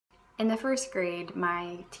In the first grade,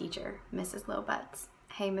 my teacher, Mrs. Lowbutts,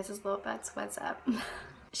 hey Mrs. Lowbutts, what's up?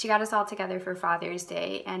 She got us all together for Father's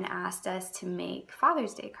Day and asked us to make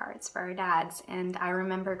Father's Day cards for our dads. And I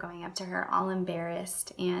remember going up to her all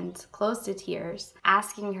embarrassed and close to tears,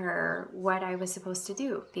 asking her what I was supposed to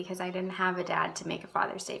do because I didn't have a dad to make a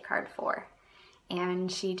Father's Day card for.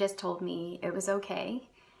 And she just told me it was okay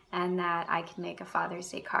and that I could make a Father's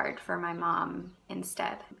Day card for my mom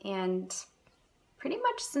instead. And pretty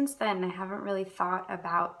much since then, I haven't really thought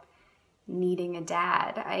about needing a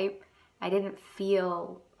dad. I didn't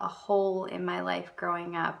feel a hole in my life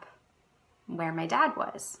growing up where my dad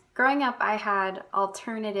was. Growing up, I had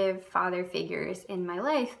alternative father figures in my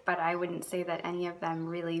life, but I wouldn't say that any of them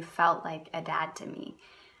really felt like a dad to me.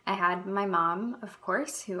 I had my mom, of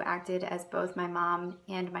course, who acted as both my mom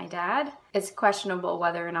and my dad. It's questionable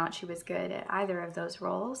whether or not she was good at either of those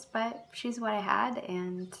roles, but she's what I had,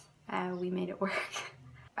 and we made it work.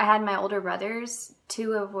 I had my older brothers,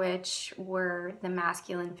 two of which were the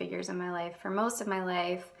masculine figures in my life for most of my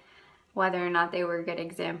life. Whether or not they were good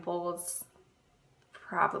examples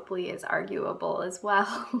probably is arguable as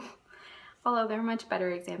well. Although they're much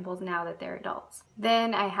better examples now that they're adults.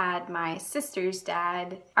 Then I had my sister's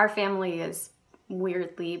dad. Our family is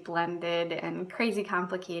weirdly blended and crazy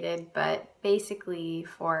complicated, but basically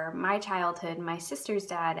for my childhood, my sister's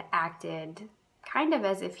dad acted kind of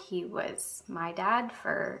as if he was my dad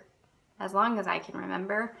for as long as I can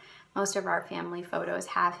remember. Most of our family photos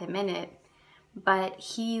have him in it, but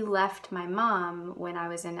he left my mom when I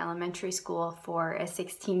was in elementary school for a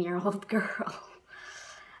 16-year-old girl.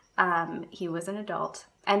 He was an adult,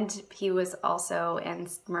 and he was also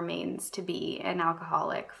and remains to be an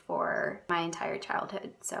alcoholic for my entire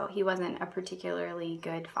childhood, so he wasn't a particularly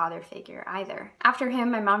good father figure either. After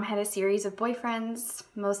him, my mom had a series of boyfriends,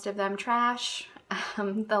 most of them trash.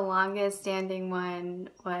 The longest standing one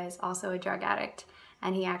was also a drug addict,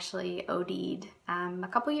 and he actually OD'd a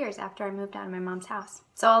couple years after I moved out of my mom's house.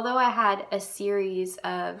 So although I had a series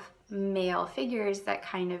of male figures that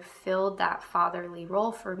kind of filled that fatherly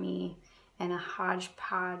role for me in a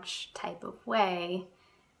hodgepodge type of way,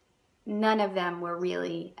 none of them were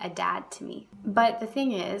really a dad to me. But the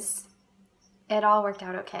thing is, it all worked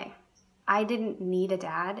out okay. I didn't need a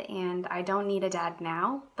dad, and I don't need a dad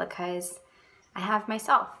now because I have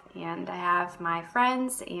myself, and I have my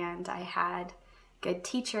friends, and I had good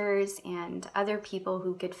teachers and other people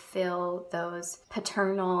who could fill those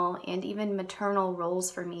paternal and even maternal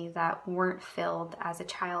roles for me that weren't filled as a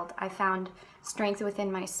child. I found strength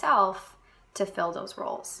within myself to fill those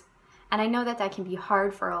roles. And I know that that can be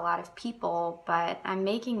hard for a lot of people, but I'm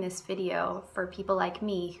making this video for people like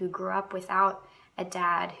me who grew up without a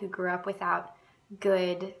dad, who grew up without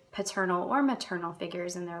good paternal or maternal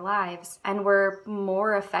figures in their lives and were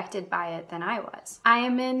more affected by it than I was. I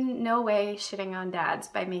am in no way shitting on dads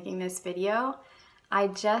by making this video. I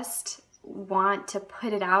just want to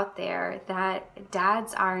put it out there that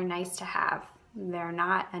dads are nice to have. They're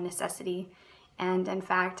not a necessity. And in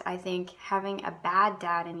fact, I think having a bad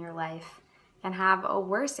dad in your life can have a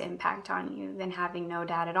worse impact on you than having no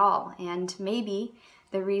dad at all. And maybe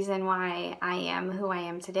the reason why I am who I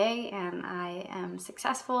am today and I am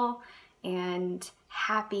successful and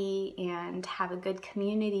happy and have a good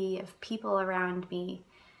community of people around me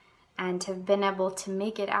and to have been able to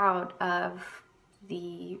make it out of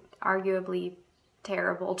the arguably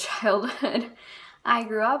terrible childhood I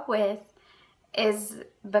grew up with is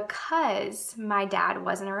because my dad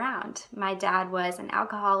wasn't around. My dad was an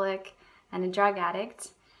alcoholic and a drug addict,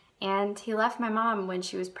 and he left my mom when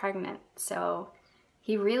she was pregnant. So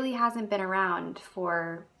he really hasn't been around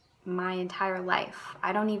for my entire life.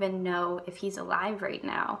 I don't even know if he's alive right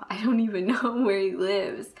now. I don't even know where he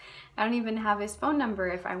lives. I don't even have his phone number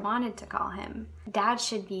if I wanted to call him. Dad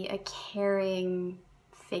should be a caring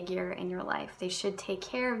figure in your life. They should take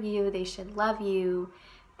care of you. They should love you.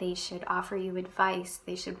 They should offer you advice.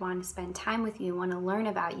 They should want to spend time with you, want to learn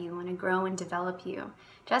about you, want to grow and develop you,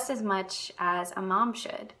 just as much as a mom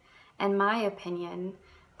should. In my opinion,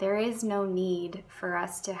 there is no need for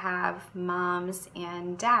us to have moms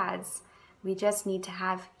and dads. We just need to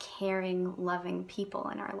have caring, loving people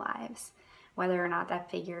in our lives. Whether or not that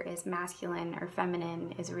figure is masculine or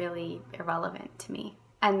feminine is really irrelevant to me.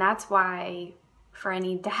 And that's why for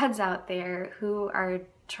any dads out there who are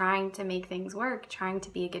trying to make things work, trying to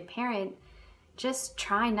be a good parent, just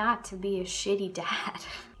try not to be a shitty dad.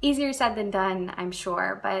 Easier said than done, I'm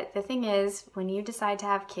sure, but the thing is, when you decide to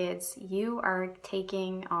have kids, you are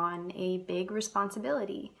taking on a big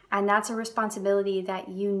responsibility. And that's a responsibility that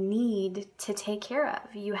you need to take care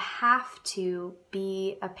of. You have to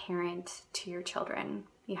be a parent to your children.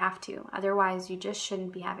 You have to. Otherwise, you just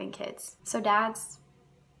shouldn't be having kids. So dads,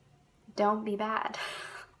 don't be bad.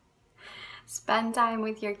 Spend time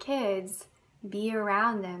with your kids. Be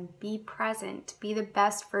around them. Be present. Be the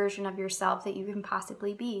best version of yourself that you can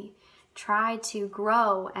possibly be. Try to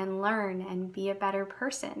grow and learn and be a better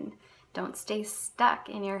person. Don't stay stuck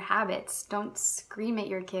in your habits. Don't scream at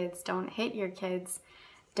your kids. Don't hit your kids.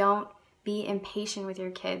 Don't be impatient with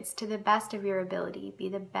your kids. To the best of your ability, be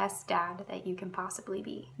the best dad that you can possibly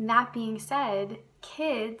be. That being said,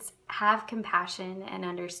 kids have compassion and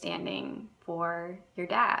understanding for your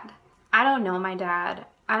dad. I don't know my dad.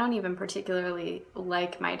 I don't even particularly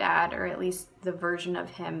like my dad, or at least the version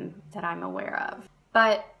of him that I'm aware of.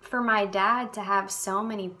 But for my dad to have so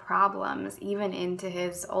many problems, even into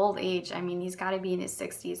his old age, I mean, he's got to be in his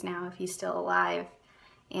 60s now if he's still alive,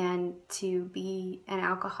 and to be an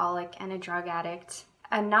alcoholic and a drug addict,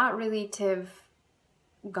 and not really to have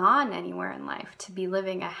gone anywhere in life, to be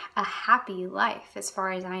living a happy life as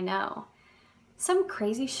far as I know. Some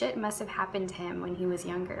crazy shit must have happened to him when he was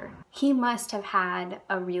younger. He must have had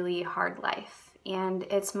a really hard life. And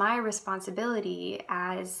it's my responsibility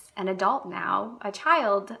as an adult now, a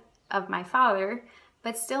child of my father,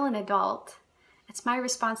 but still an adult. It's my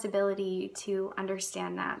responsibility to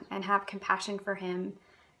understand that and have compassion for him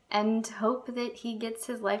and hope that he gets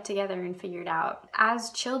his life together and figured out. As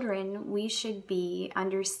children, we should be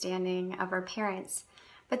understanding of our parents,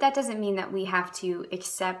 but that doesn't mean that we have to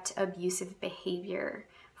accept abusive behavior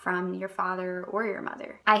from your father or your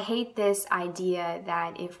mother. I hate this idea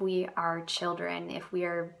that if we are children, if we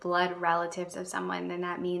are blood relatives of someone, then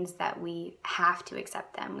that means that we have to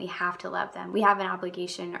accept them, we have to love them, we have an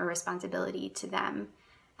obligation or responsibility to them.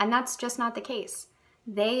 And that's just not the case.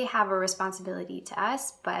 They have a responsibility to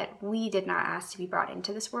us, but we did not ask to be brought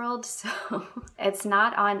into this world, so it's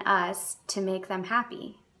not on us to make them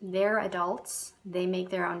happy. They're adults, they make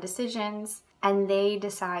their own decisions, and they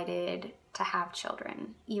decided to have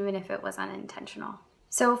children, even if it was unintentional.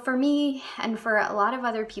 So for me, and for a lot of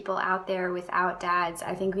other people out there without dads,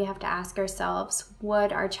 I think we have to ask ourselves,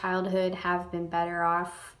 would our childhood have been better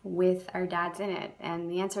off with our dads in it? And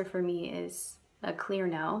the answer for me is a clear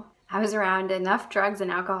no. I was around enough drugs and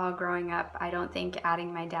alcohol growing up. I don't think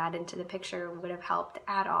adding my dad into the picture would have helped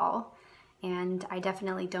at all. And I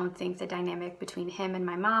definitely don't think the dynamic between him and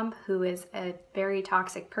my mom, who is a very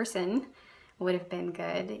toxic person, would have been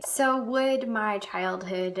good. So would my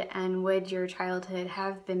childhood and would your childhood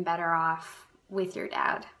have been better off with your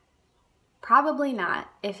dad? Probably not.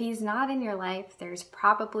 If he's not in your life, there's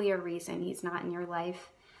probably a reason he's not in your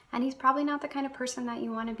life. And he's probably not the kind of person that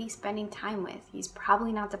you want to be spending time with. He's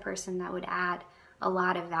probably not the person that would add a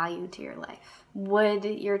lot of value to your life. Would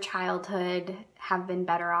your childhood have been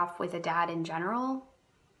better off with a dad in general?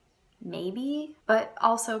 Maybe, but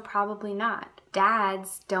also probably not.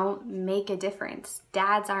 Dads don't make a difference.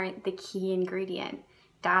 Dads aren't the key ingredient.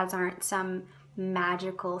 Dads aren't some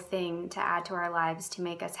magical thing to add to our lives to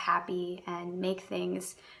make us happy and make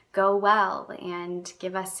things go well and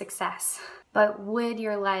give us success. But would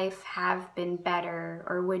your life have been better,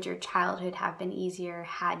 or would your childhood have been easier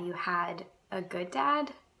had you had a good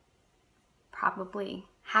dad? Probably.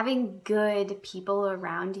 Having good people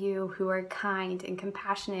around you who are kind and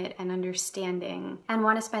compassionate and understanding and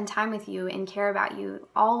want to spend time with you and care about you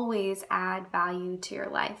always add value to your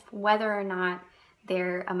life, whether or not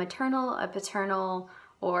they're a maternal, a paternal,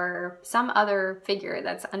 or some other figure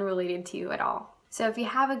that's unrelated to you at all. So if you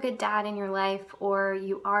have a good dad in your life, or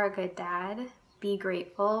you are a good dad, be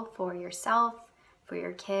grateful for yourself, for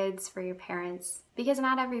your kids, for your parents, because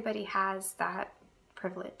not everybody has that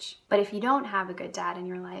privilege. But if you don't have a good dad in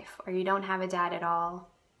your life, or you don't have a dad at all,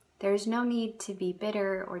 there's no need to be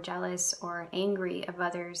bitter or jealous or angry of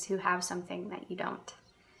others who have something that you don't.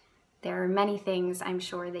 There are many things I'm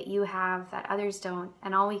sure that you have that others don't,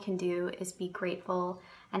 and all we can do is be grateful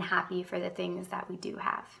and happy for the things that we do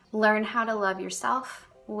have. Learn how to love yourself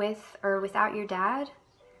with or without your dad.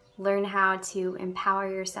 Learn how to empower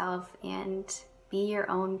yourself and be your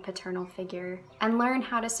own paternal figure, and learn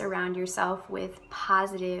how to surround yourself with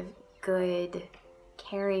positive, good,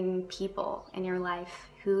 caring people in your life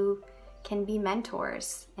who can be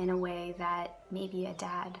mentors in a way that maybe a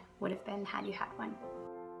dad would have been had you had one.